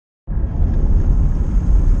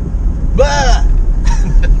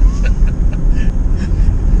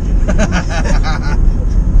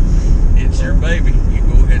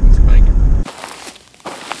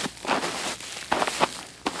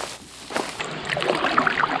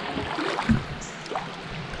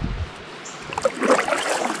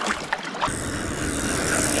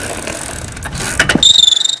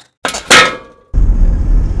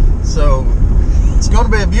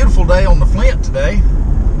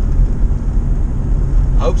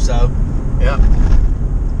Hope so. Yeah.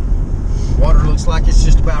 Water looks like it's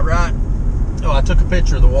just about right. Oh, I took a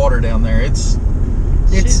picture of the water down there. She's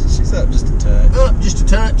up just a touch. Up just a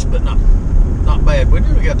touch, but not bad. We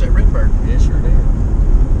nearly got that redbird. Yeah, sure did.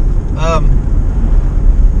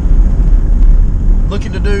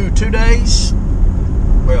 Looking to do 2 days.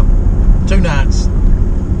 Well, 2 nights,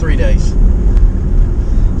 3 days.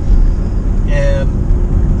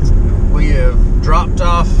 And we have dropped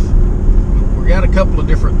off. We got a couple of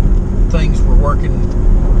different things we're working.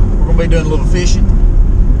 We're going to be doing a little fishing.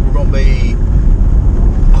 We're going to be,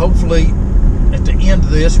 hopefully, at the end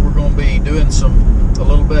of this, we're going to be doing a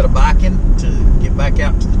little bit of biking to get back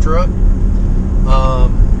out to the truck.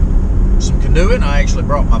 Some canoeing. I actually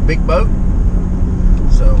brought my big boat.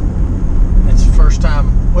 So, it's the first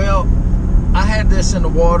time. Well, I had this in the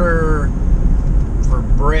water for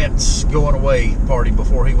Brett's going away party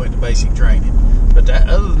before he went to basic training. But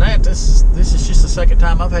other than that, this is just the second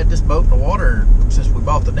time I've had this boat in the water since we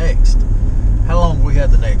bought the Next. How long have we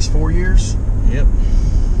had the Next? 4 years? Yep.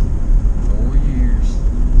 4 years.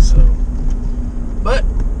 So, but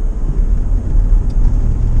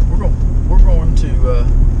we're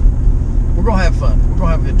going to have fun. We're going to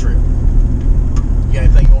have a good trip. You got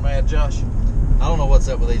anything you want to add, Josh? I don't know what's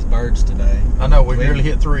up with these birds today. I know we nearly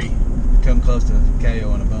hit 3. Come close to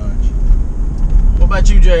KO in a bunch. What about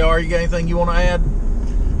you, JR? You got anything you want to add?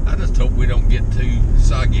 I just hope we don't get too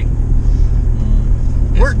soggy.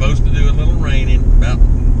 It's supposed to do a little raining about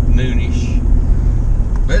noonish.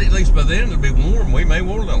 But at least by then it'll be warm. We may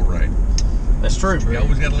want a little rain. That's true. You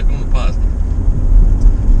always got to look on the positive.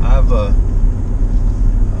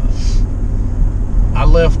 I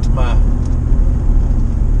left my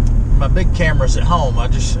big cameras at home. I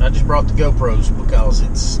just brought the GoPros because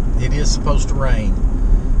it is supposed to rain.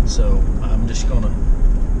 So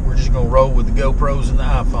we're just gonna roll with the GoPros and the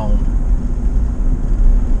iPhone.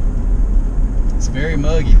 It's very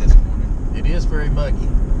muggy this morning. It is very muggy.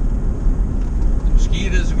 The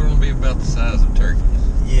mosquitoes are going to be about the size of turkeys.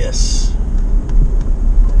 Yes.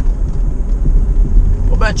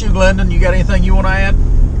 What about you, Glendon? You got anything you want to add? I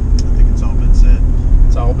think it's all been said.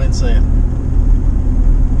 It's all been said.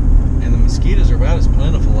 And the mosquitoes are about as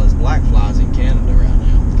plentiful as black flies in Canada right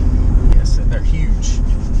now. Yes, and they're huge.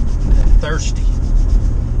 They're thirsty.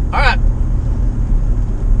 All right.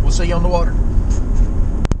 We'll see you on the water.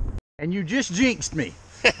 And you just jinxed me.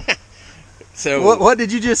 So what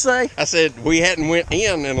did you just say? I said we hadn't went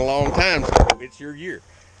in a long time, so it's your year.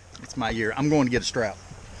 It's my year. I'm going to get a strap.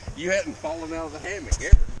 You hadn't fallen out of the hammock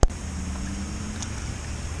ever.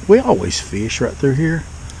 We always fish right through here.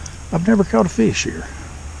 I've never caught a fish here.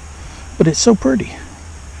 But it's so pretty.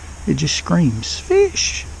 It just screams,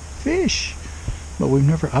 fish, fish. But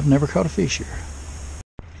I've never caught a fish here.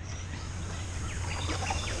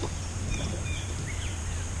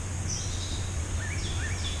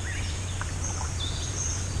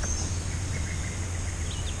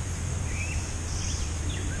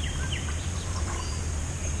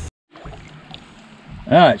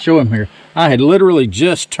 All right, show him here. I had literally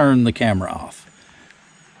just turned the camera off.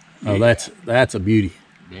 Oh, yeah. That's a beauty.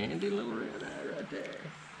 Dandy little red eye right there.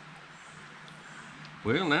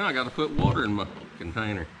 Well, now I got to put water in my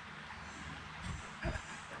container. I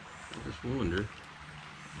just wonder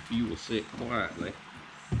if you will sit quietly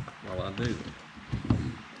while I do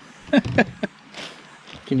it.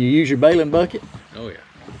 Can you use your bailing bucket? Oh, yeah.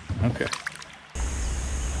 Okay.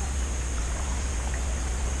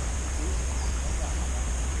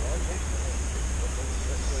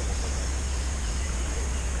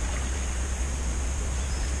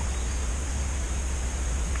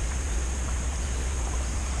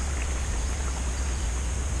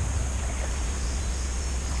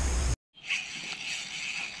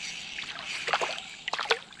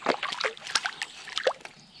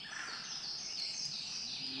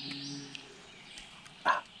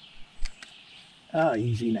 Oh,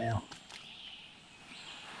 easy now.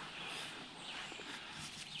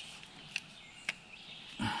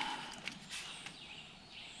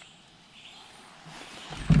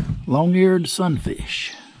 Long-eared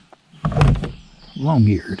sunfish.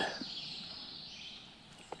 Long-eared.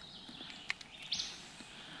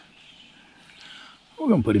 We're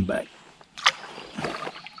gonna put him back.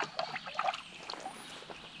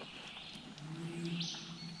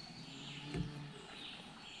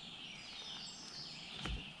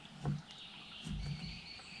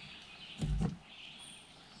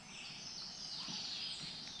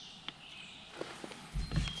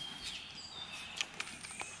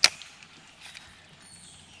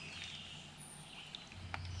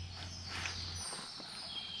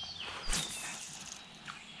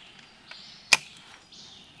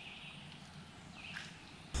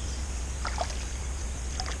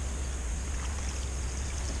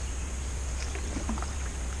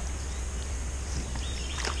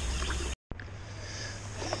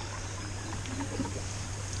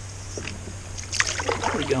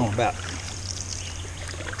 gone about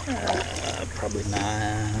probably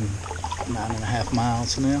 9.5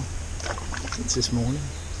 miles now since this morning.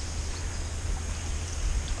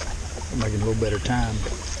 We're making a little better time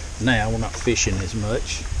now. We're not fishing as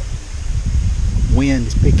much. Wind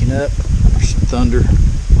is picking up. There's some thunder.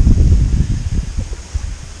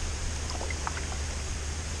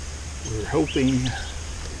 We're hoping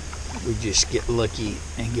we just get lucky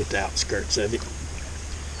and get the outskirts of it.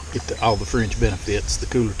 Get all the fringe benefits, the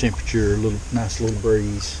cooler temperature, nice little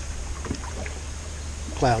breeze,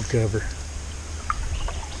 cloud cover.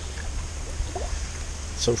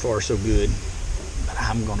 So far so good, but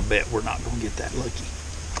I'm gonna bet we're not gonna get that lucky.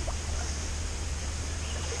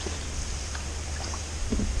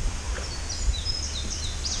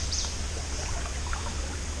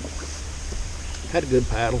 Had a good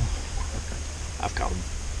paddle. I've caught a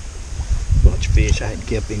bunch of fish. I hadn't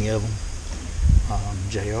kept any of them.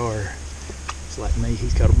 JR, it's like me,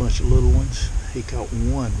 he's caught a bunch of little ones. He caught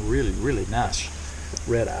one really nice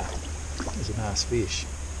red eye. It was a nice fish.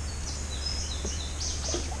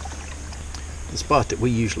 The spot that we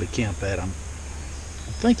usually camp at, I'm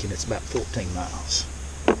thinking it's about 14 miles.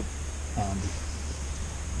 I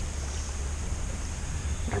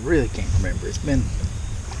really can't remember. It's been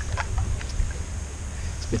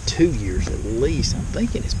 2 years at least. I'm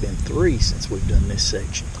thinking it's been 3 since we've done this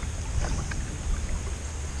section.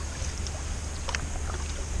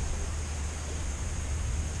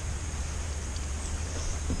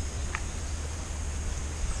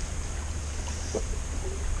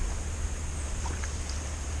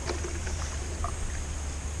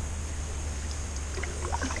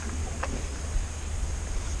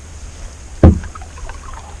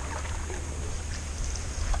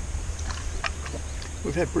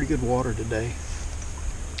 We've had pretty good water today.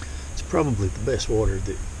 It's probably the best water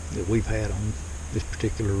that we've had on this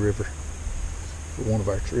particular river for one of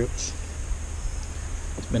our trips.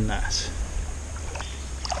 It's been nice.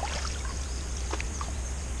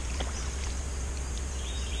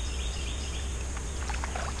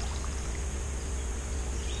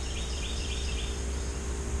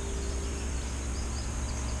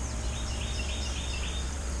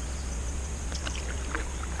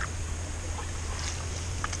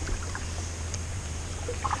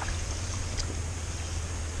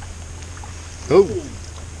 Oh,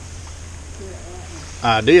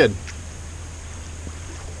 I did.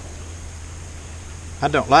 I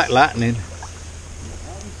don't like lightning.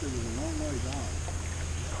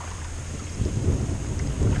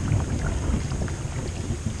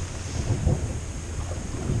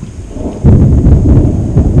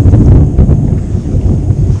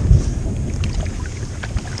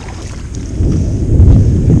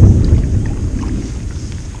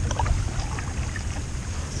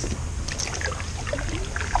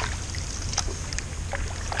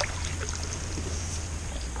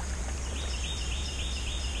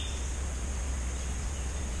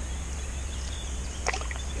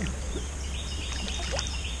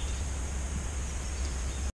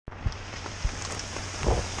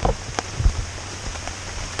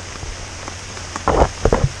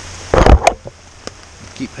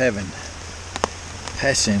 Keep having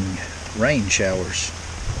passing rain showers.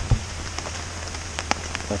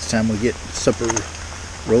 By the time we get supper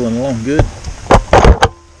rolling along good,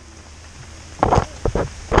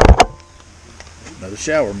 another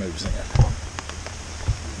shower moves in.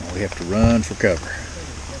 Now we have to run for cover.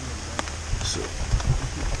 So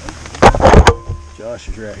Josh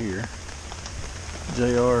is right here.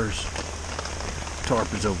 JR's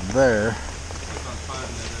tarp is over there.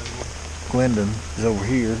 Glendon is over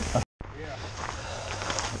here.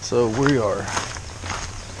 So we are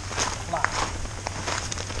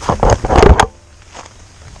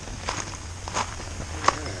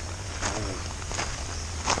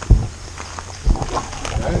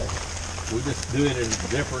we just do it at a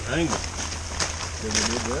different angle than we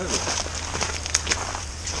did the other.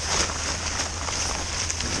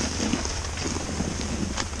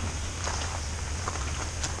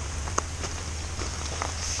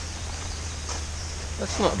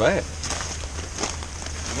 That's not bad.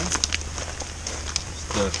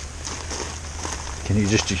 Can you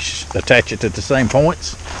just attach it to the same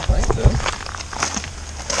points? I think so.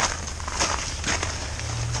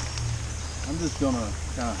 I'm just gonna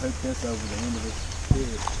kind of hook this over the end of this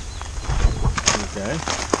stick. Okay. In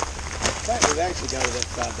fact, we've actually got it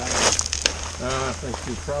upside down. I think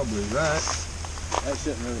you're probably right. That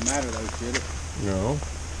shouldn't really matter though, should it? No.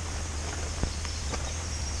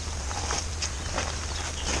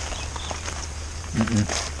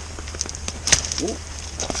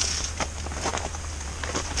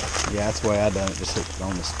 Yeah, that's the way I done it. Just hooked it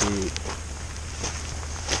on the stick.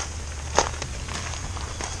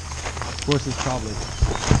 Of course, it's probably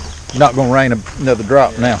not going to rain another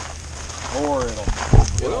drop now. Or it'll.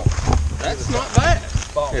 Well, that's not bad.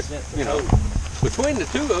 If, you know, between the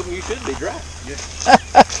two of them, you should be dry.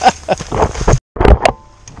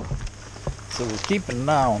 So we're keeping an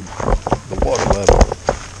eye on the water level,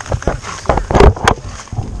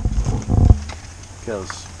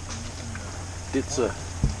 because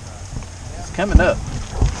it's coming up.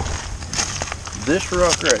 This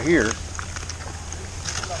rock right here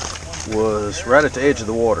was right at the edge of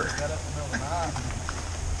the water.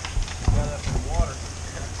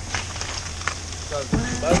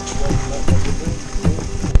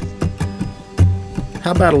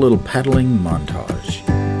 How about a little paddling montage?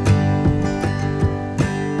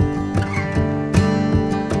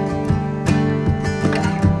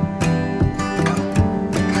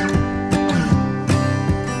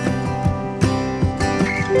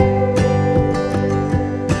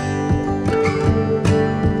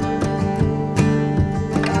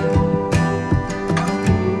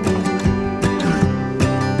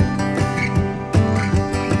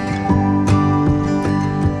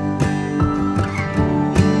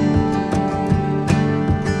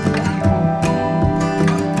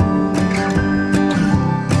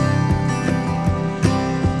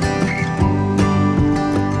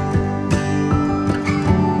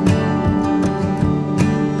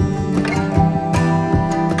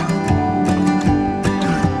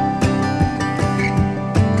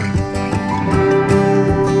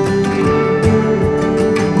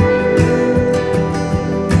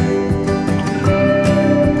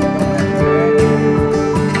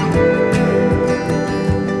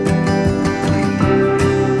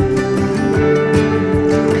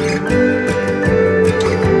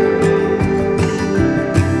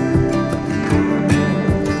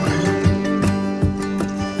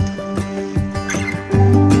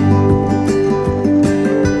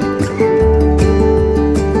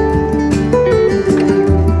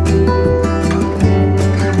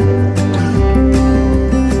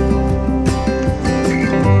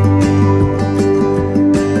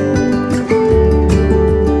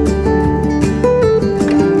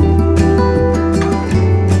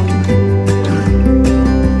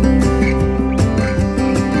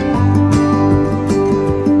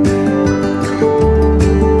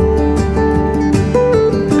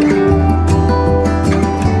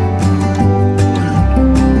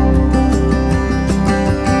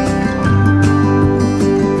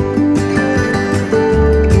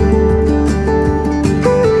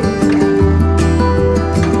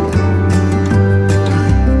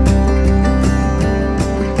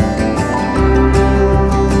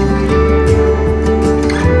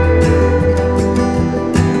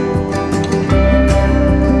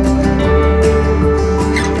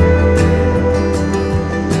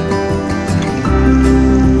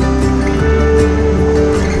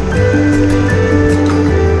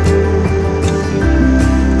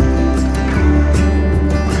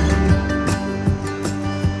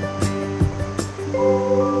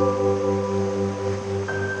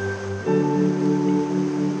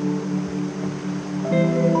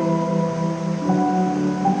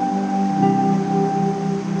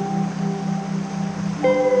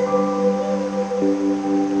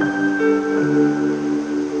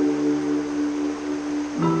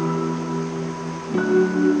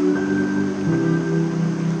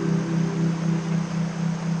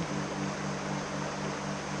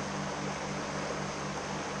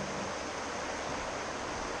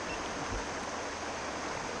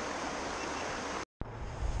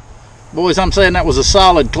 Boys, I'm saying that was a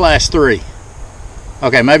solid class 3.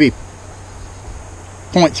 Okay, maybe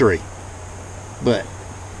 0.3, but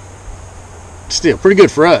still pretty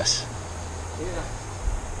good for us.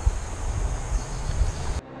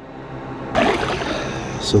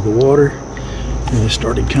 Yeah. So the water really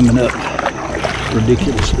started coming up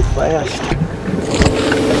ridiculously fast.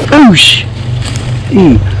 Oosh!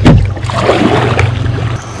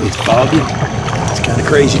 It's foggy. It's kind of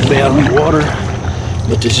crazy to be out on the water,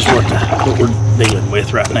 but this is what we're dealing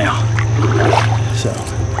with right now. So,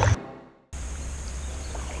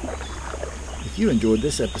 if you enjoyed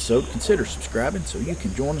this episode, consider subscribing so you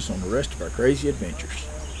can join us on the rest of our crazy adventures.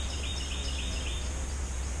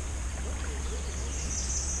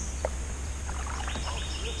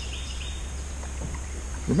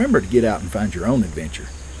 Remember to get out and find your own adventure,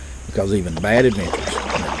 because even bad adventures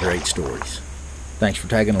make great stories. Thanks for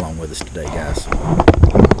tagging along with us today, guys.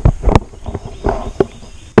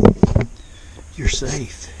 You're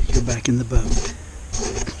safe. You're back in the boat.